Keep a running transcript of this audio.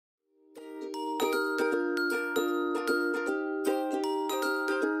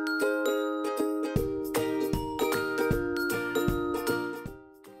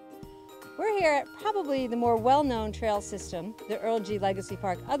here at probably the more well-known trail system, the Earl G. Legacy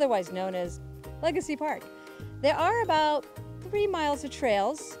Park, otherwise known as Legacy Park. There are about 3 miles of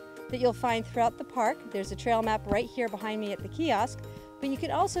trails that you'll find throughout the park. There's a trail map right here behind me at the kiosk, but you can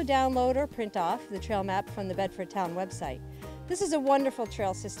also download or print off the trail map from the Bedford Town website. This is a wonderful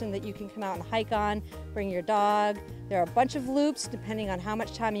trail system that you can come out and hike on, bring your dog. There are a bunch of loops depending on how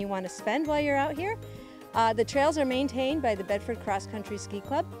much time you want to spend while you're out here. The trails are maintained by the Bedford Cross Country Ski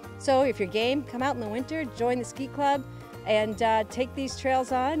Club. So if you're game, come out in the winter, join the ski club, and take these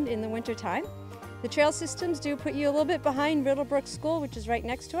trails on in the winter time. The trail systems do put you a little bit behind Riddlebrook School, which is right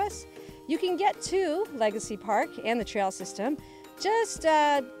next to us. You can get to Legacy Park and the trail system just,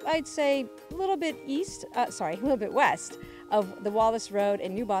 I'd say, a little bit west of the Wallace Road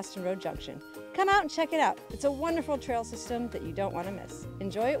and New Boston Road Junction. Come out and check it out. It's a wonderful trail system that you don't want to miss.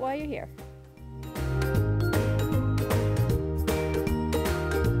 Enjoy it while you're here.